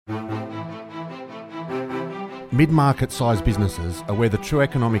Mid-market sized businesses are where the true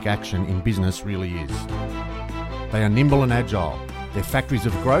economic action in business really is. They are nimble and agile. They're factories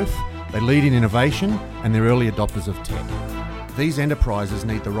of growth, they lead in innovation, and they're early adopters of tech. These enterprises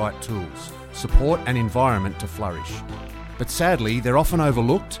need the right tools, support and environment to flourish. But sadly, they're often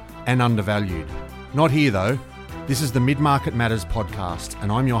overlooked and undervalued. Not here though. This is the Mid-Market Matters podcast,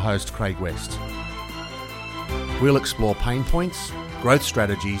 and I'm your host, Craig West. We'll explore pain points, growth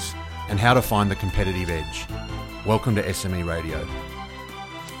strategies, and how to find the competitive edge. Welcome to SME Radio.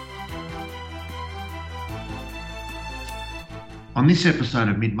 On this episode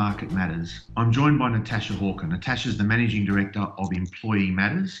of Mid-Market Matters, I'm joined by Natasha Hawker. Natasha's the Managing Director of Employee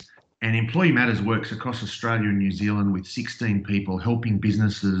Matters, and Employee Matters works across Australia and New Zealand with 16 people helping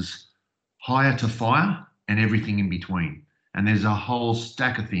businesses hire to fire and everything in between. And there's a whole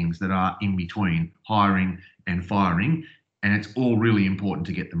stack of things that are in between hiring and firing, and it's all really important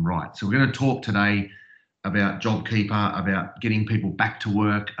to get them right. So we're going to talk today about JobKeeper, about getting people back to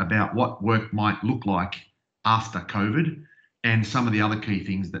work, about what work might look like after COVID, and some of the other key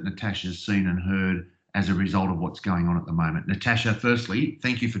things that Natasha's seen and heard as a result of what's going on at the moment. Natasha, firstly,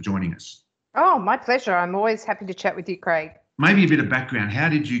 thank you for joining us. Oh, my pleasure. I'm always happy to chat with you, Craig. Maybe a bit of background. How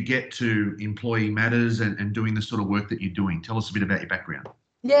did you get to Employee Matters and doing the sort of work that you're doing? Tell us a bit about your background.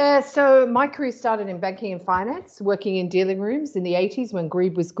 Yeah, so my career started in banking and finance, working in dealing rooms in the 80s when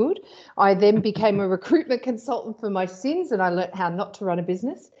greed was good. I then became a recruitment consultant for my sins, and I learnt how not to run a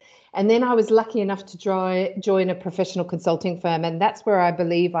business. And then I was lucky enough to join a professional consulting firm, and that's where I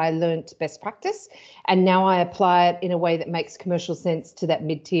believe I learnt best practice. And now I apply it in a way that makes commercial sense to that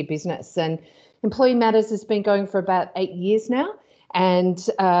mid-tier business. And Employee Matters has been going for about 8 years now. And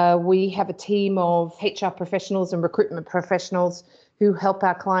we have a team of HR professionals and recruitment professionals who help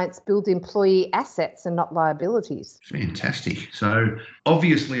our clients build employee assets and not liabilities. Fantastic. So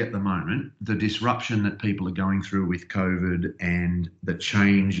obviously at the moment, the disruption that people are going through with COVID and the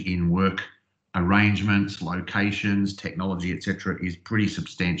change in work arrangements, locations, technology, etc., is pretty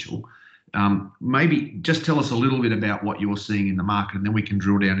substantial. Maybe just tell us a little bit about what you're seeing in the market, and then we can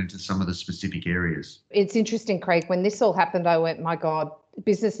drill down into some of the specific areas. It's interesting, Craig. When this all happened, I went, my God,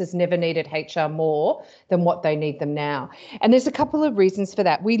 businesses never needed HR more than what they need them now. And there's a couple of reasons for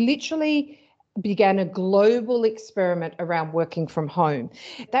that. We literally began a global experiment around working from home.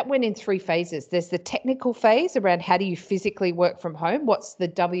 That went in 3 phases. There's the technical phase around how do you physically work from home? What's the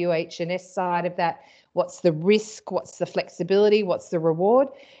WH&S side of that? What's the risk? What's the flexibility? What's the reward?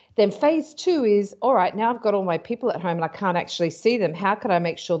 Then phase 2 is, all right, now I've got all my people at home and I can't actually see them. How can I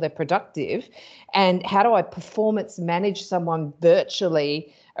make sure they're productive? And how do I performance manage someone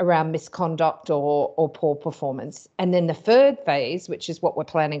virtually around misconduct or poor performance? And then the third phase, which is what we're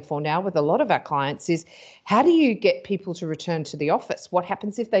planning for now with a lot of our clients, is how do you get people to return to the office? What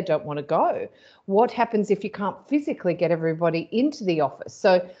happens if they don't want to go? What happens if you can't physically get everybody into the office?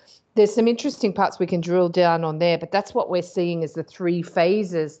 So there's some interesting parts we can drill down on there, but that's what we're seeing as the 3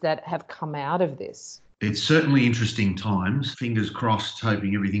 phases that have come out of this. It's certainly interesting times. Fingers crossed,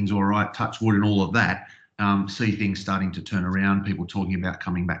 hoping everything's all right, touch wood and all of that. See things starting to turn around, people talking about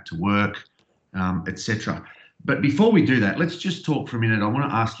coming back to work, etc. But before we do that, let's just talk for a minute. I want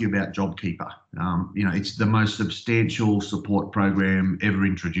to ask you about JobKeeper. It's the most substantial support program ever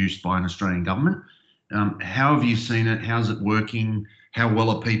introduced by an Australian government. How have you seen it? How's it working? How well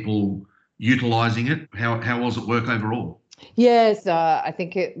are people utilising it? How well does it work overall? Yes, I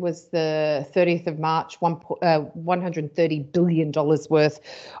think it was the 30th of March, $130 billion worth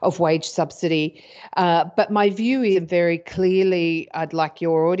of wage subsidy. But my view is very clearly, I'd like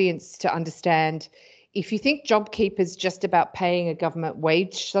your audience to understand, if you think JobKeeper is just about paying a government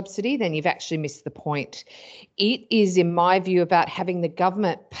wage subsidy, then you've actually missed the point. It is, in my view, about having the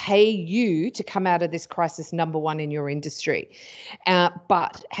government pay you to come out of this crisis number one in your industry.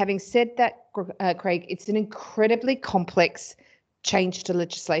 But having said that, Craig, it's an incredibly complex change to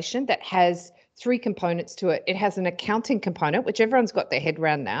legislation that has 3 components to it. It has an accounting component, which everyone's got their head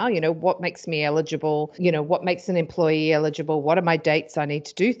around now. What makes me eligible? What makes an employee eligible? What are my dates I need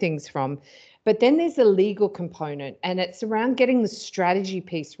to do things from? But then there's a legal component, and it's around getting the strategy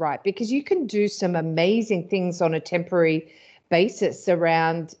piece right, because you can do some amazing things on a temporary basis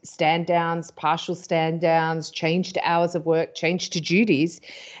around stand downs, partial stand downs, change to hours of work, change to duties.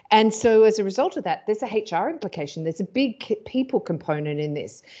 And so as a result of that, there's a HR implication. There's a big people component in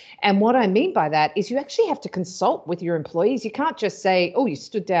this. And what I mean by that is you actually have to consult with your employees. You can't just say, oh, you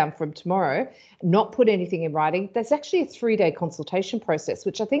stood down from tomorrow, not put anything in writing. There's actually a 3-day consultation process,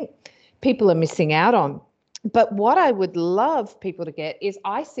 which I think people are missing out on. But what I would love people to get is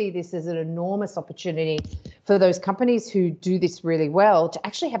I see this as an enormous opportunity for those companies who do this really well to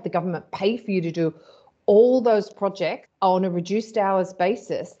actually have the government pay for you to do all those projects on a reduced hours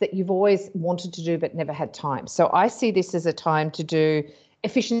basis that you've always wanted to do but never had time. So I see this as a time to do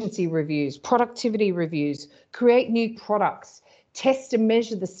efficiency reviews, productivity reviews, create new products, test and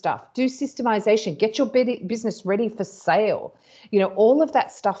measure the stuff, do systemization, get your business ready for sale. All of that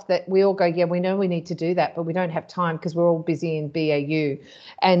stuff that we all go, yeah, we know we need to do that, but we don't have time because we're all busy in BAU.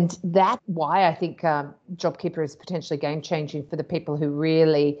 And that's why I think JobKeeper is potentially game changing for the people who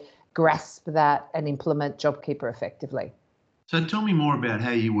really grasp that and implement JobKeeper effectively. So tell me more about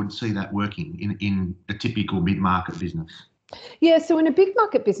how you would see that working in a typical mid-market business. Yeah, so in a big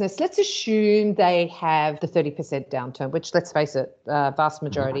market business, let's assume they have the 30% downturn, which, let's face it, vast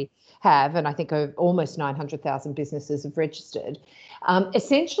majority have, and I think almost 900,000 businesses have registered.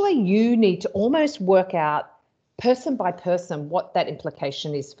 Essentially, you need to almost work out person by person what that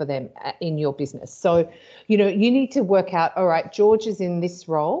implication is for them in your business. So, you need to work out, all right, George is in this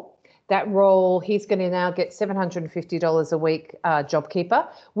role. That role, he's going to now get $750 a week JobKeeper.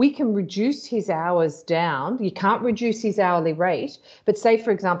 We can reduce his hours down. You can't reduce his hourly rate, but say,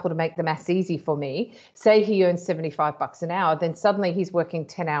 for example, to make the maths easy for me, say he earns $75 an hour, then suddenly he's working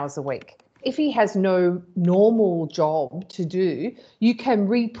 10 hours a week. If he has no normal job to do, you can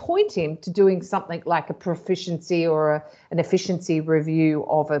repoint him to doing something like a proficiency or an efficiency review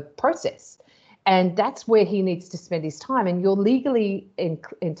of a process. And that's where he needs to spend his time. And you're legally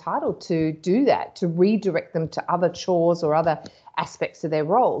entitled to do that, to redirect them to other chores or other aspects of their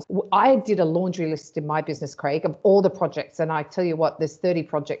roles. I did a laundry list in my business, Craig, of all the projects. And I tell you what, there's 30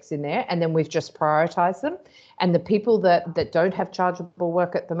 projects in there. And then we've just prioritized them. And the people that don't have chargeable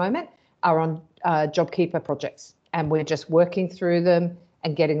work at the moment are on JobKeeper projects. And we're just working through them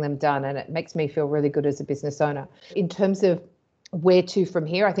and getting them done. And it makes me feel really good as a business owner. In terms of where to from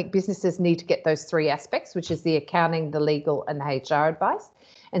here, I think businesses need to get those three aspects, which is the accounting, the legal, and the HR advice.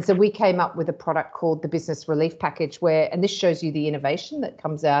 And so we came up with a product called the Business Relief Package and this shows you the innovation that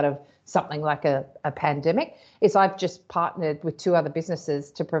comes out of something like a pandemic, is I've just partnered with two other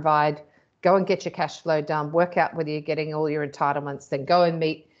businesses to provide, go and get your cash flow done, work out whether you're getting all your entitlements, then go and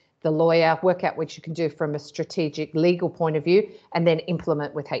meet the lawyer, work out what you can do from a strategic legal point of view, and then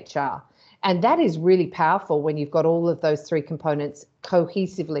implement with HR. And that is really powerful when you've got all of those three components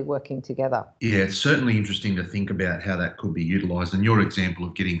cohesively working together. Yeah, it's certainly interesting to think about how that could be utilised. And your example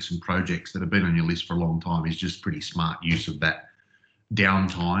of getting some projects that have been on your list for a long time is just pretty smart use of that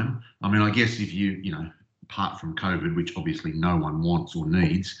downtime. I mean, I guess if you apart from COVID, which obviously no one wants or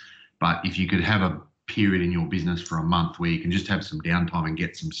needs, but if you could have a period in your business for a month where you can just have some downtime and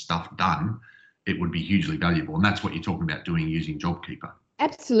get some stuff done, it would be hugely valuable. And that's what you're talking about doing using JobKeeper.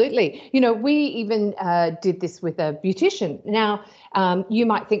 Absolutely. We even did this with a beautician. Now, you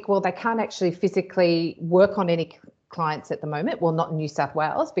might think, well, they can't actually physically work on any clients at the moment. Well, not in New South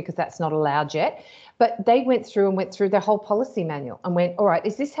Wales because that's not allowed yet. But they went through their whole policy manual and went, all right,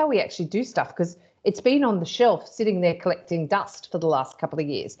 is this how we actually do stuff? Because it's been on the shelf sitting there collecting dust for the last couple of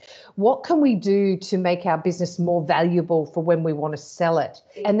years. What can we do to make our business more valuable for when we want to sell it?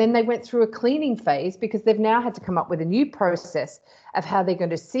 And then they went through a cleaning phase because they've now had to come up with a new process of how they're going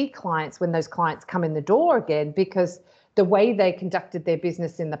to see clients when those clients come in the door again, because the way they conducted their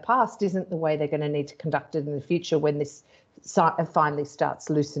business in the past isn't the way they're going to need to conduct it in the future when this finally starts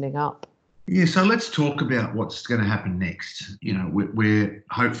loosening up. Yeah, so let's talk about what's going to happen next. We're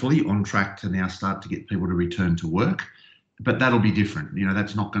hopefully on track to now start to get people to return to work, but that'll be different.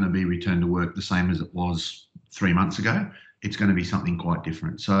 That's not going to be return to work the same as it was 3 months ago. It's going to be something quite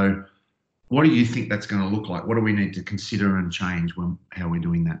different. So what do you think that's going to look like? What do we need to consider and change how we're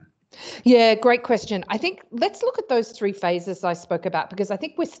doing that? Yeah, great question. I think let's look at those three phases I spoke about, because I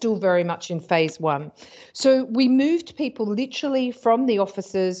think we're still very much in phase one. So we moved people literally from the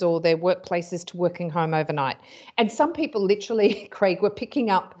offices or their workplaces to working home overnight. And some people literally, Craig, were picking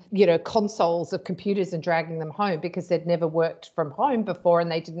up, consoles of computers and dragging them home because they'd never worked from home before and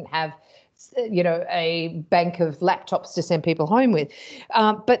they didn't have a bank of laptops to send people home with.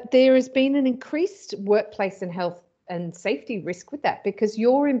 But there has been an increased workplace and health and safety risk with that, because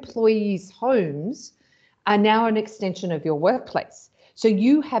your employees' homes are now an extension of your workplace. So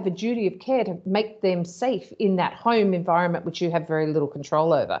you have a duty of care to make them safe in that home environment, which you have very little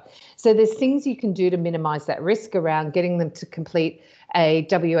control over. So there's things you can do to minimize that risk around getting them to complete a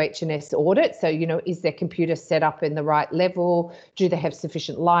WH&S audit. So, is their computer set up in the right level? Do they have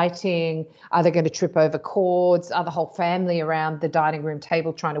sufficient lighting? Are they going to trip over cords? Are the whole family around the dining room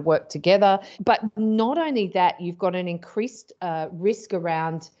table trying to work together? But not only that, you've got an increased risk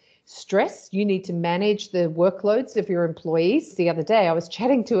around stress. You need to manage the workloads of your employees. The other day, I was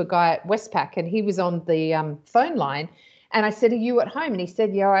chatting to a guy at Westpac and he was on the phone line And I said, are you at home? And he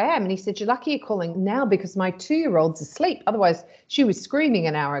said, yeah, I am. And he said, you're lucky you're calling now because my 2-year-old's asleep. Otherwise, she was screaming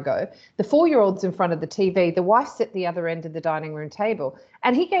an hour ago. The 4-year-old's in front of the TV. The wife's at the other end of the dining room table.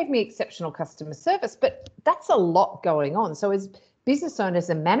 And he gave me exceptional customer service. But that's a lot going on. So as business owners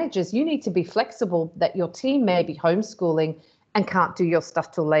and managers, you need to be flexible that your team may be homeschooling and can't do your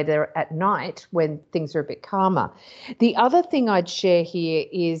stuff till later at night when things are a bit calmer. The other thing I'd share here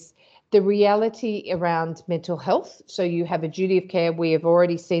is the reality around mental health. So you have a duty of care. We have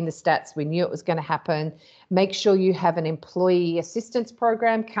already seen the stats. We knew it was going to happen. Make sure you have an employee assistance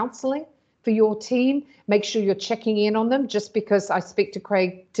program, counselling for your team. Make sure you're checking in on them. Just because I speak to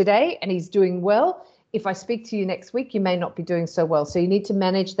Craig today and he's doing well, if I speak to you next week, you may not be doing so well. So you need to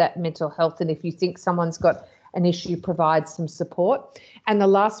manage that mental health. And if you think someone's got an issue, provide some support. And the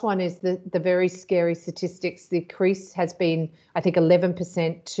last one is the very scary statistics. The increase has been, I think,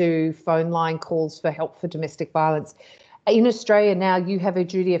 11% to phone line calls for help for domestic violence. In Australia now, you have a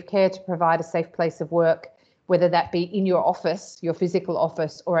duty of care to provide a safe place of work, whether that be in your office, your physical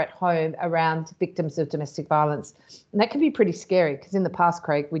office, or at home around victims of domestic violence. And that can be pretty scary because in the past,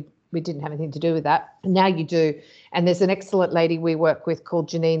 Craig, we didn't have anything to do with that. Now you do. And there's an excellent lady we work with called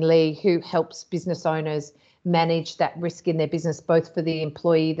Janine Lee who helps business owners manage that risk in their business, both for the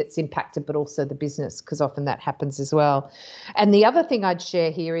employee that's impacted, but also the business, because often that happens as well. And the other thing I'd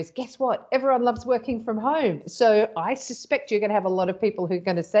share here is, guess what? Everyone loves working from home. So I suspect you're going to have a lot of people who are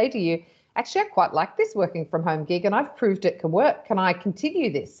going to say to you, actually, I quite like this working from home gig and I've proved it can work. Can I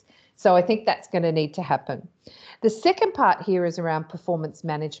continue this? So I think that's going to need to happen. The second part here is around performance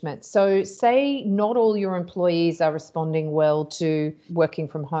management. So say not all your employees are responding well to working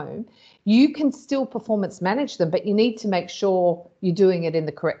from home. You can still performance manage them, but you need to make sure you're doing it in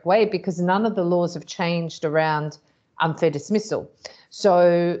the correct way because none of the laws have changed around unfair dismissal.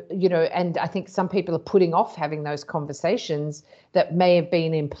 So, and I think some people are putting off having those conversations that may have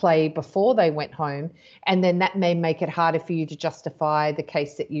been in play before they went home. And then that may make it harder for you to justify the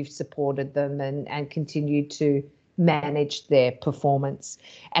case that you've supported them and continue to manage their performance.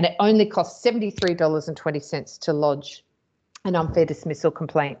 And it only costs $73.20 to lodge an unfair dismissal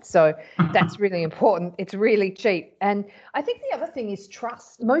complaint. So that's really important. It's really cheap. And I think the other thing is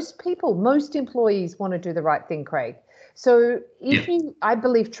trust. Most employees want to do the right thing, Craig. So I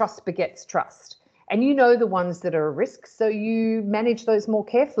believe trust begets trust. And you know the ones that are a risk, so you manage those more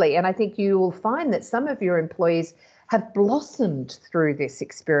carefully. And I think you will find that some of your employees have blossomed through this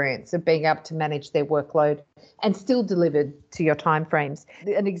experience of being able to manage their workload and still delivered to your timeframes.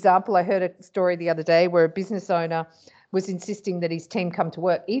 An example, I heard a story the other day where a business owner was insisting that his team come to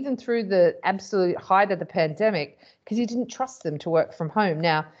work, even through the absolute height of the pandemic, because he didn't trust them to work from home.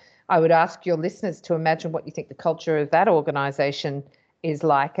 Now, I would ask your listeners to imagine what you think the culture of that organisation is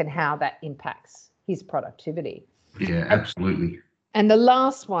like and how that impacts his productivity. Yeah, absolutely. And the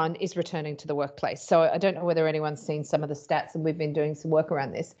last one is returning to the workplace. So I don't know whether anyone's seen some of the stats, and we've been doing some work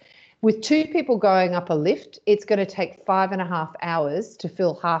around this. With 2 people going up a lift, it's going to take 5.5 hours to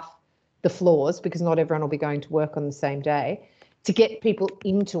fill half the floors, because not everyone will be going to work on the same day, to get people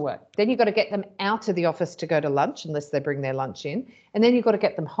into work. Then you've got to get them out of the office to go to lunch, unless they bring their lunch in, and then you've got to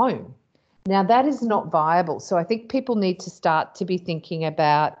get them home. Now, that is not viable. So I think people need to start to be thinking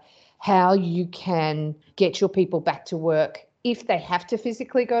about how you can get your people back to work if they have to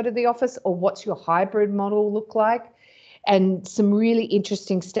physically go to the office, or what's your hybrid model look like. And some really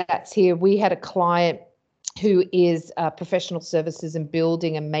interesting stats here. We had a client who is a professional services and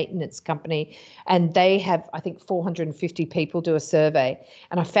building and maintenance company, and they have, I think, 450 people do a survey.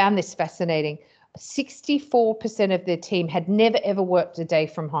 And I found this fascinating. 64% of their team had never, ever worked a day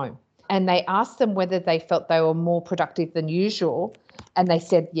from home. And they asked them whether they felt they were more productive than usual. And they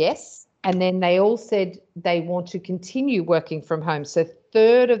said yes. And then they all said they want to continue working from home. So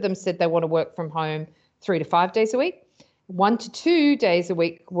 1/3 of them said they want to work from home 3 to 5 days a week. 1 to 2 days a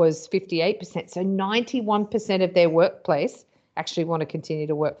week was 58%. So 91% of their workplace actually want to continue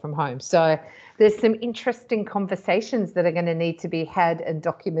to work from home. So there's some interesting conversations that are going to need to be had and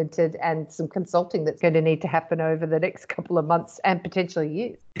documented, and some consulting that's going to need to happen over the next couple of months and potentially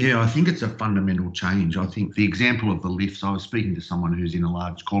years. Yeah, I think it's a fundamental change. I think the example of the lifts, I was speaking to someone who's in a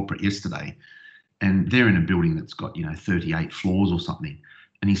large corporate yesterday, and they're in a building that's got, 38 floors or something.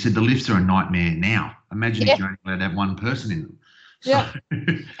 And he said the lifts are a nightmare now. Imagine if you're only allowed to have one person in them. So. Yeah.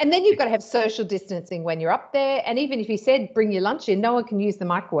 And then you've got to have social distancing when you're up there. And even if you said bring your lunch in, no one can use the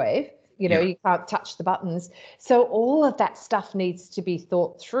microwave. You can't touch the buttons. So all of that stuff needs to be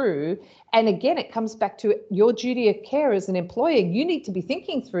thought through. And again, it comes back to your duty of care as an employer. You need to be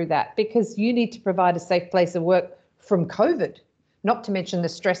thinking through that, because you need to provide a safe place of work from COVID, not to mention the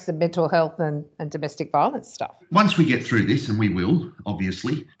stress of mental health and domestic violence stuff. Once we get through this, and we will,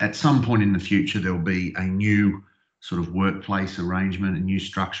 obviously, at some point in the future, there'll be a new sort of workplace arrangement, a new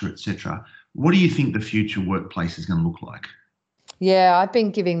structure, etc. What do you think the future workplace is going to look like? Yeah, I've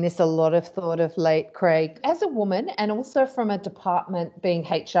been giving this a lot of thought of late, Craig. As a woman, and also from a department being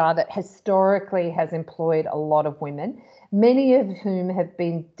HR that historically has employed a lot of women, many of whom have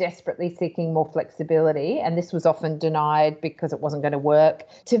been desperately seeking more flexibility, and this was often denied because it wasn't going to work.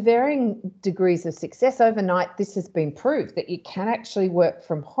 To varying degrees of success overnight, this has been proved that you can actually work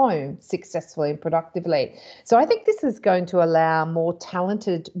from home successfully and productively. So I think this is going to allow more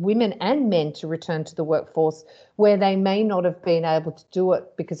talented women and men to return to the workforce where they may not have been able to do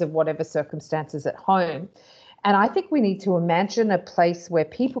it because of whatever circumstances at home. And I think we need to imagine a place where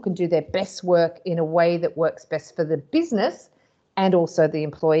people can do their best work in a way that works best for the business and also the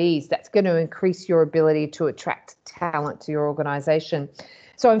employees. That's going to increase your ability to attract talent to your organization.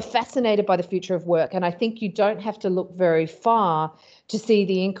 So I'm fascinated by the future of work. And I think you don't have to look very far to see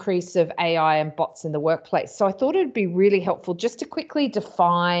the increase of AI and bots in the workplace. So I thought it'd be really helpful just to quickly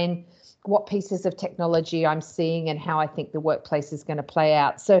define what pieces of technology I'm seeing and how I think the workplace is going to play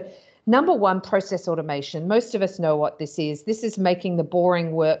out. So number one, process automation. Most of us know what this is. This is making the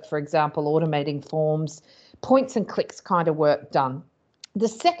boring work, for example, automating forms, points and clicks kind of work done. The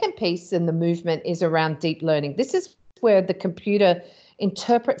second piece in the movement is around deep learning. This is where the computer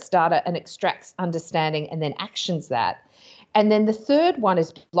interprets data and extracts understanding and then actions that. And then the third one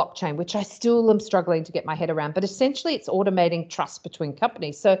is blockchain, which I still am struggling to get my head around, but essentially it's automating trust between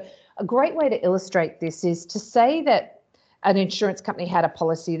companies. So a great way to illustrate this is to say that an insurance company had a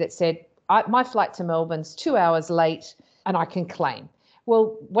policy that said, my flight to Melbourne's 2 hours late and I can claim.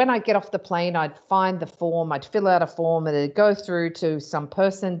 Well, when I get off the plane, I'd find the form, I'd fill out a form, and it'd go through to some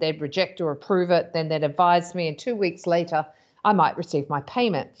person, they'd reject or approve it, then they'd advise me, and 2 weeks later, I might receive my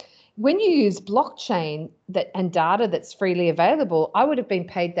payment. When you use blockchain and data that's freely available, I would have been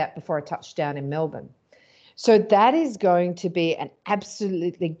paid that before I touched down in Melbourne. So that is going to be an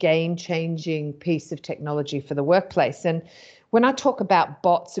absolutely game-changing piece of technology for the workplace. And when I talk about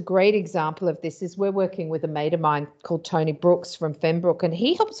bots, a great example of this is we're working with a mate of mine called Tony Brooks from Fembrook, and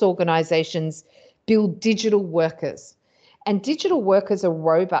he helps organizations build digital workers. And digital workers are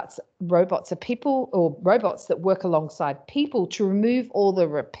robots are people or robots that work alongside people to remove all the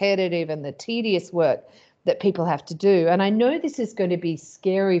repetitive and the tedious work that people have to do. And I know this is going to be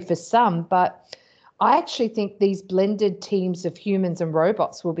scary for some, but I actually think these blended teams of humans and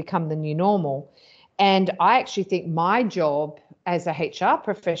robots will become the new normal. And I actually think my job as a HR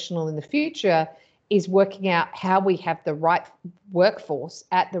professional in the future is working out how we have the right workforce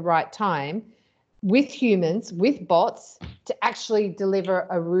at the right time with humans, with bots, to actually deliver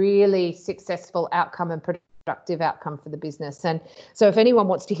a really successful outcome and productive outcome for the business. And so if anyone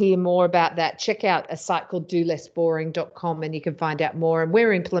wants to hear more about that, check out a site called dolessboring.com and you can find out more. And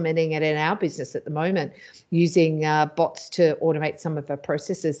we're implementing it in our business at the moment using bots to automate some of our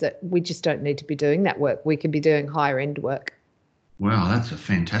processes that we just don't need to be doing that work. We can be doing higher end work. Wow, that's a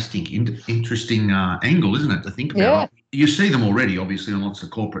fantastic, interesting angle, isn't it, to think about? Yeah. You see them already, obviously, on lots of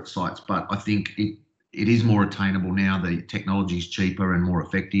corporate sites, but I think it is more attainable now. The technology is cheaper and more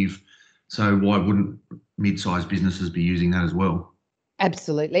effective. So why wouldn't mid-sized businesses be using that as well?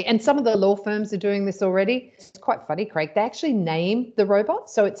 Absolutely. And some of the law firms are doing this already. It's quite funny, Craig. They actually name the robot.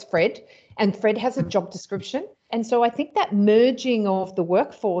 So it's Fred, and Fred has a job description. And so I think that merging of the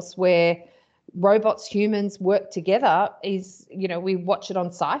workforce where robots, humans work together is, we watch it on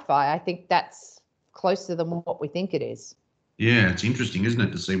sci-fi. I think that's closer than what we think it is. Yeah, it's interesting, isn't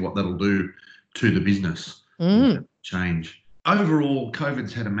it, to see what that'll do to the business change. Overall,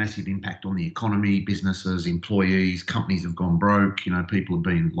 COVID's had a massive impact on the economy, businesses, employees, companies have gone broke, people have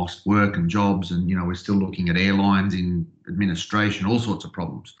been lost work and jobs, and, we're still looking at airlines in administration, all sorts of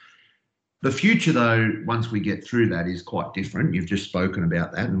problems. The future, though, once we get through that, is quite different. You've just spoken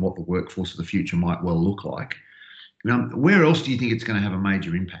about that and what the workforce of the future might well look like. Where else do you think it's going to have a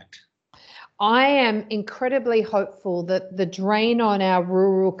major impact? I am incredibly hopeful that the drain on our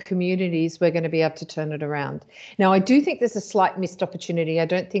rural communities, we're going to be able to turn it around. Now, I do think there's a slight missed opportunity. I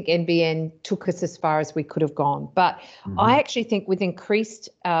don't think NBN took us as far as we could have gone. But I actually think with increased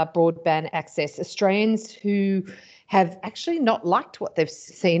broadband access, Australians who have actually not liked what they've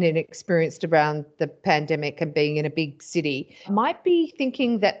seen and experienced around the pandemic and being in a big city might be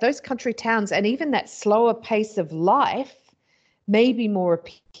thinking that those country towns and even that slower pace of life may be more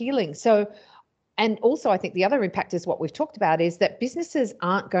appealing. So And also, I think the other impact is what we've talked about is that businesses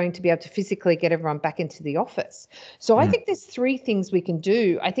aren't going to be able to physically get everyone back into the office. So I think there's 3 things we can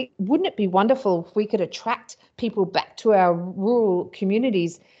do. I think, wouldn't it be wonderful if we could attract people back to our rural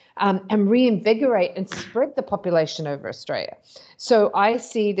communities and reinvigorate and spread the population over Australia? So I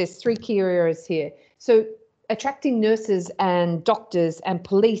see there's 3 key areas here. So attracting nurses and doctors and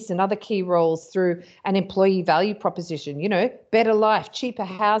police and other key roles through an employee value proposition, better life, cheaper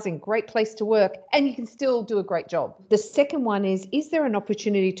housing, great place to work, and you can still do a great job. The second one is there an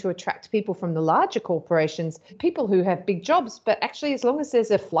opportunity to attract people from the larger corporations, people who have big jobs, but actually as long as there's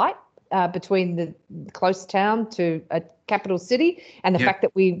a flight between the close town to a capital city, and the fact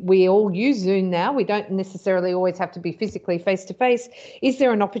that we all use Zoom now, we don't necessarily always have to be physically face to face. Is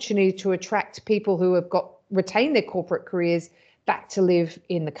there an opportunity to attract people who have retain their corporate careers back to live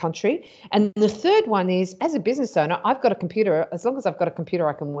in the country? And the third one is, as a business owner, I've got a computer. As long as I've got a computer,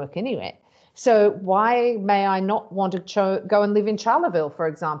 I can work anywhere. So why may I not want to go and live in Charleville, for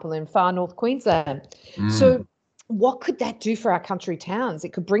example, in far north Queensland? So what could that do for our country towns?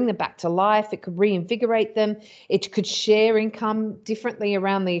 It could bring them back to life. It could reinvigorate them. It could share income differently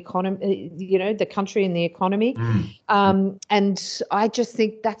around the economy, the country and the economy. And I just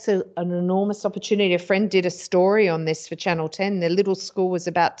think that's an enormous opportunity. A friend did a story on this for Channel 10. Their little school was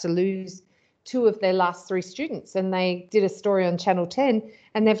about to lose 2 of their last 3 students, and they did a story on Channel 10,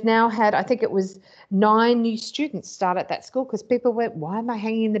 and they've now had, I think it was 9 new students start at that school, because people went, why am I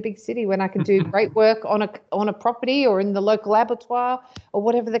hanging in the big city when I can do great work on a property or in the local abattoir or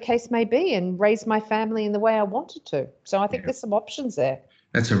whatever the case may be, and raise my family in the way I wanted to? So I think there's some options there.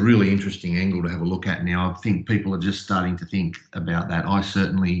 That's a really interesting angle to have a look at now. I think people are just starting to think about that. I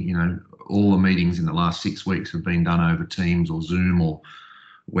certainly, all the meetings in the last 6 weeks have been done over Teams or Zoom or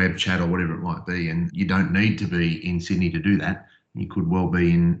web chat or whatever it might be, and you don't need to be in Sydney to do that. You could well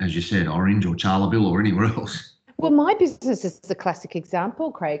be in, as you said, Orange or Charleville or anywhere else. Well, my business is the classic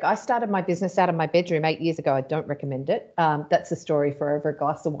example, Craig. I started my business out of my bedroom 8 years ago. I don't recommend it. That's a story for over a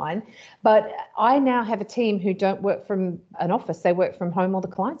glass of wine. But I now have a team who don't work from an office. They work from home or the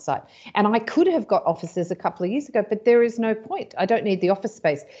client site. And I could have got offices a couple of years ago, but there is no point. I don't need the office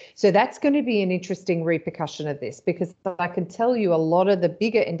space. So that's going to be an interesting repercussion of this, because I can tell you a lot of the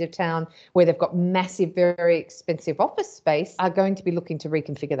bigger end of town where they've got massive, very expensive office space are going to be looking to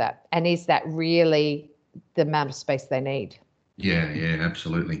reconfigure that. And is that really the amount of space they need? Yeah,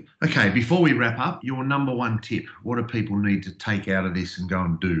 absolutely. Okay, before we wrap up, your number 1 tip. What do people need to take out of this and go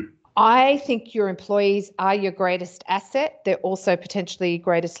and do? I think your employees are your greatest asset. They're also potentially your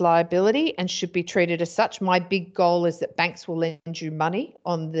greatest liability and should be treated as such. My big goal is that banks will lend you money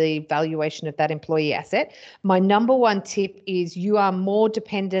on the valuation of that employee asset. My number 1 tip is you are more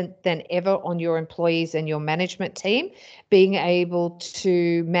dependent than ever on your employees and your management team being able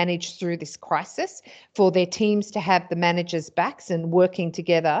to manage through this crisis, for their teams to have the managers' backs and working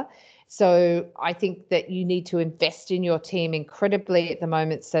together. So I think that you need to invest in your team incredibly at the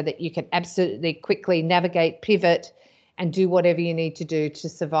moment so that you can absolutely quickly navigate, pivot, and do whatever you need to do to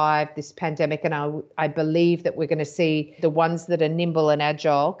survive this pandemic. And I believe that we're going to see the ones that are nimble and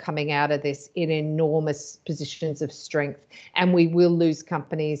agile coming out of this in enormous positions of strength. And we will lose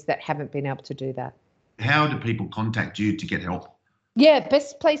companies that haven't been able to do that. How do people contact you to get help? Yeah,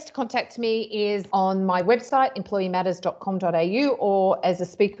 best place to contact me is on my website, employeematters.com.au, or as a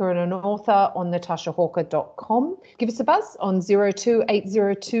speaker and an author on natashahawker.com. Give us a buzz on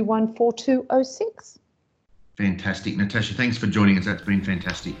 0280214206. Fantastic. Natasha, thanks for joining us. That's been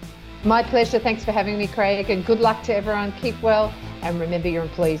fantastic. My pleasure. Thanks for having me, Craig, and good luck to everyone. Keep well, and remember, your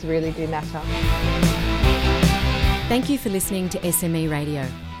employees really do matter. Thank you for listening to SME Radio,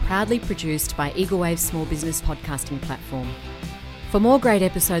 proudly produced by Eagle Wave Small Business Podcasting Platform. For more great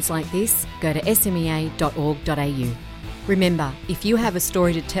episodes like this, go to smea.org.au. Remember, if you have a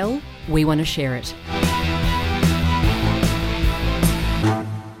story to tell, we want to share it.